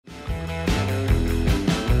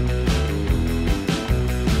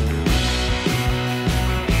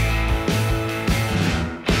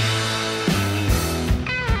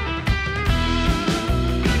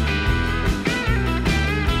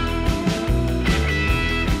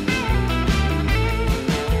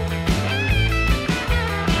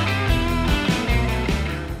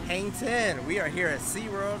here at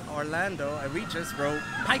Seaworld, Orlando, and we just rode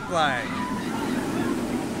Pipeline.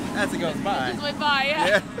 As it goes by. It just went by,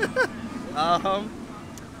 yeah.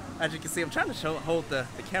 As you can see, I'm trying to hold the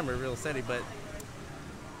camera real steady, but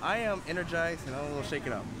I am energized and I'm a little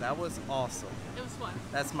shaken up. That was awesome. It was fun.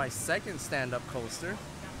 That's my second stand-up coaster.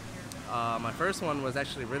 My first one was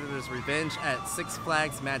actually Riddler's Revenge at Six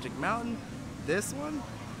Flags Magic Mountain. This one,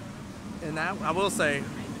 and I will say,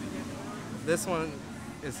 this one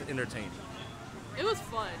is entertaining. It was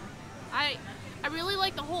fun. I really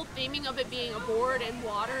like the whole theming of it being a board and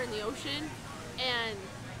water in the ocean, and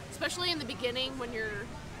especially in the beginning when you're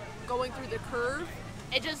going through the curve,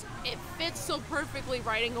 it fits so perfectly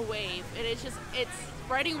riding a wave, and it's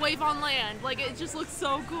riding a wave on land. Like, it just looks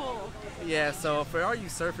so cool. Yeah, so for all you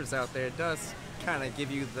surfers out there, it does kind of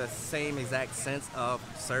give you the same exact sense of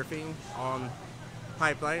surfing on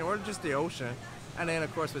Pipeline or just the ocean. And then,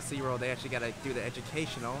 of course, with SeaWorld, they actually got to do the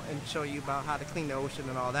educational and show you about how to clean the ocean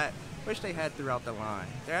and all that, which they had throughout the line.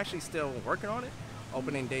 They're actually still working on it.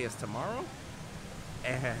 Opening day is tomorrow.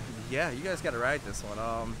 And yeah, you guys got to ride this one.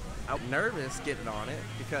 I'm nervous getting on it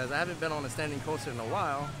because I haven't been on a standing coaster in a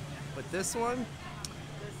while. But this one,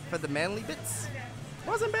 for the manly bits,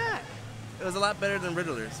 wasn't bad. It was a lot better than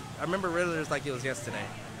Riddler's. I remember Riddler's like it was yesterday,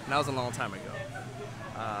 and that was a long time ago.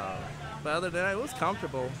 But other than that, it was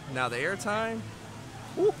comfortable. Now the airtime,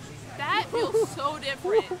 woo. That feels so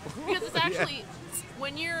different because it's actually,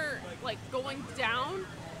 when you're like going down,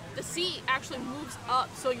 the seat actually moves up,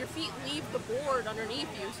 so your feet leave the board underneath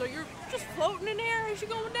you, so you're just floating in air as you're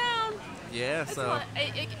going down. Yeah, it's so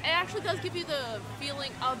it actually does give you the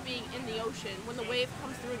feeling of being in the ocean when the wave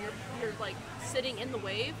comes through and you're like sitting in the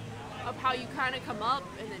wave, of how you kind of come up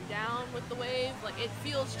and then down with the wave. Like, it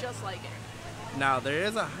feels just like it. Now there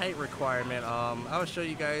is a height requirement. I'll show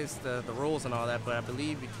you guys the rules and all that, but I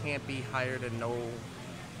believe you can't be higher than no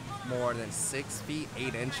more than 6 feet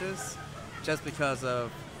 8 inches, just because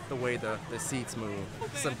of the way the seats move.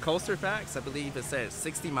 Okay. Some coaster facts, I believe it said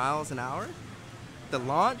 60 miles an hour. The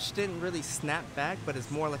launch didn't really snap back, but it's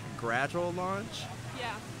more like a gradual launch.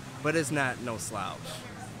 Yeah. But it's not no slouch.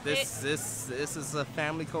 This is a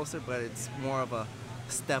family coaster, but it's more of a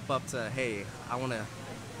step up to, hey, I want to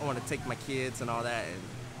take my kids and all that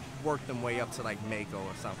and work them way up to like Mako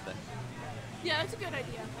or something. Yeah, it's a good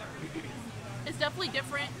idea. It's definitely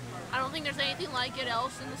different. I don't think there's anything like it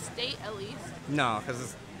else in the state, at least. No, because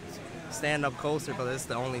it's stand-up coaster, but it's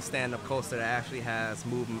the only stand-up coaster that actually has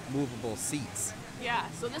movable seats. Yeah,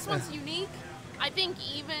 so this one's unique. I think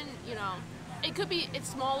even, it's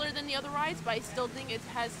smaller than the other rides, but I still think it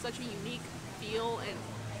has such a unique feel and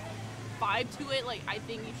vibe to it. Like, I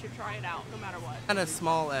think you should try it out no matter what. Kind of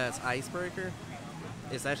small as Icebreaker.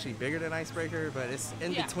 It's actually bigger than Icebreaker, but it's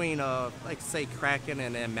in between, like, say, Kraken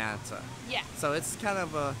and then Manta. Yeah. So it's kind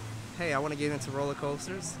of a, hey, I want to get into roller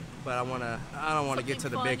coasters, but I don't want to get to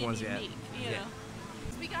the big ones yet. Yeah.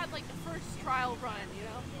 So we got like the first trial run,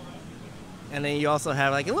 And then you also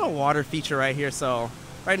have like a little water feature right here. So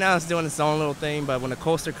right now it's doing its own little thing, but when the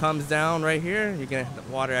coaster comes down right here, the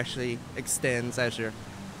water actually extends as you're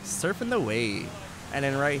surfing the wave. And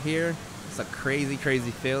then right here, it's a crazy,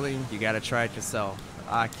 crazy feeling. You got to try it yourself.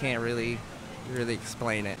 I can't really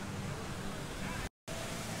explain it.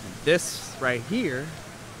 This right here,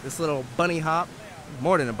 this little bunny hop,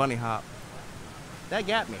 more than a bunny hop, that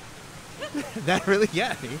got me. That really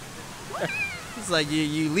got me. It's like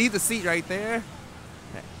you leave the seat right there.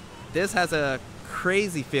 This has a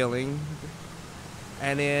crazy feeling.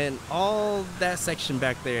 And then all that section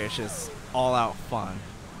back there is just all out fun.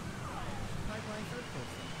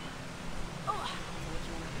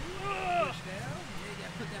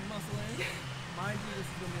 Mind you, this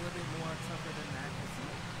is going to be a little bit more tougher than that.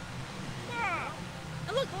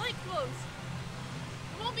 And look, the light close.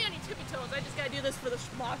 There won't be any tippy toes. I just got to do this for the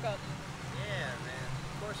mock-up. Yeah, man.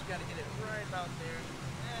 Of course, you got to get it right about there.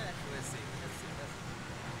 Let's see.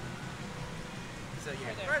 So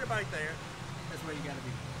yeah, right about there. That's where you got to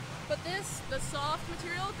be. But the soft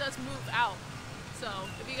material does move out. So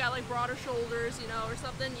if you got like broader shoulders, or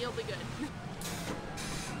something, you'll be good.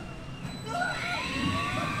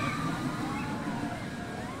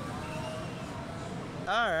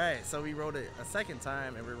 Alright, so we rode it a second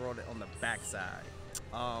time and we rode it on the backside.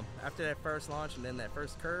 After that first launch and then that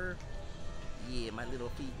first curve, yeah, my little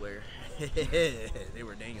feet were they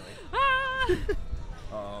were dangling.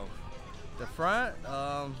 The front,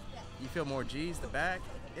 you feel more G's. The back,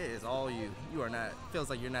 it is all you. You are not, feels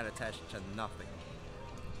like you're not attached to nothing.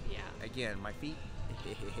 Yeah. Again, my feet,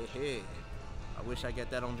 I wish I got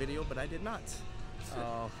that on video, but I did not.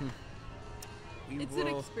 It's an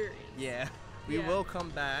experience. Yeah. We will come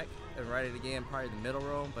back and ride it again, probably the middle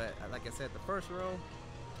row. But like I said, the first row,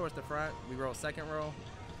 towards the front, we rode second row.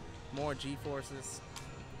 More G-forces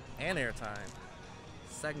and airtime.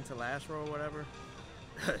 Second to last row or whatever,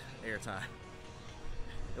 airtime.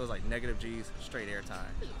 It was like negative G's, straight airtime.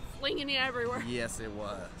 Flinging you everywhere. Yes, it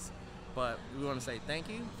was. But we want to say thank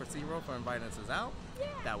you for Seaworld for inviting us out. Yeah.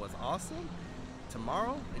 That was awesome.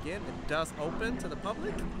 Tomorrow, again, it does open to the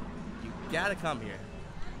public. You gotta come here.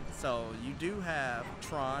 So you do have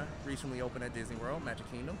Tron recently opened at Disney World, Magic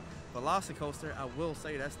Kingdom. Velocicoaster, I will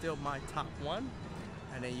say that's still my top one.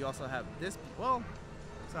 And then you also have this, then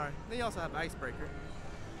you also have Icebreaker.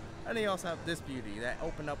 And then you also have this beauty that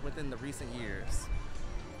opened up within the recent years.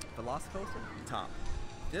 Velocicoaster, top.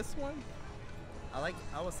 This one, I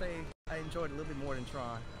would say I enjoyed it a little bit more than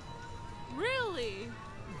Tron. Really?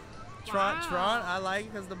 Tron, Wow. I like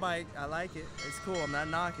it because the bike, I like it. It's cool, I'm not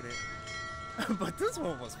knocking it. But this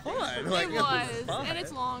one was fun. Like, It was, fun. and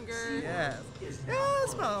it's longer. Yeah, it's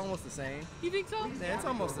about almost the same. You think so? Yeah, it's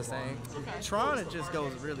almost the same. Okay. Tron, it just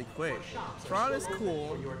goes really quick. Tron is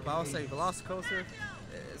cool, but I'll say Velocicoaster,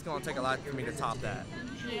 it's gonna take a lot for me to top that.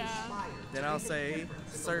 Yeah. Then I'll say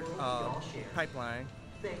Pipeline.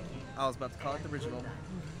 I was about to call it the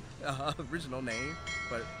original name,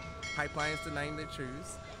 but Pipeline is the name they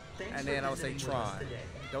choose. And then I would say Tron.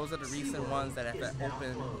 Those are the recent ones that have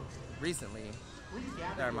opened recently.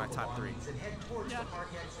 That are my top three. Yeah.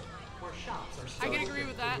 I can agree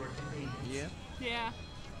with that. Yeah. Yeah.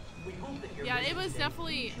 Yeah, it was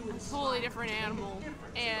definitely a totally different animal,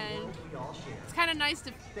 and it's kind of nice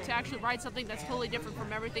to actually ride something that's totally different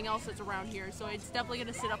from everything else that's around here. So it's definitely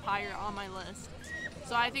going to sit up higher on my list.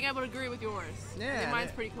 So I think I would agree with yours. Yeah, I think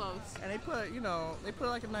mine's pretty close. And they put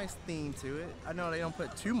like a nice theme to it. I know they don't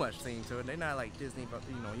put too much theme to it. They're not like Disney, but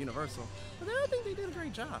Universal. But I think they did a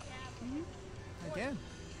great job. Again,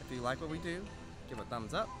 if you like what we do, give a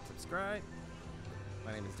thumbs up, subscribe.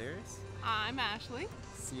 My name is Darius. I'm Ashley.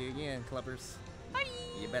 See you again, clubbers. Bye.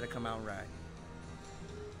 You better come out and ride.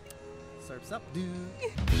 Surf's up, dude.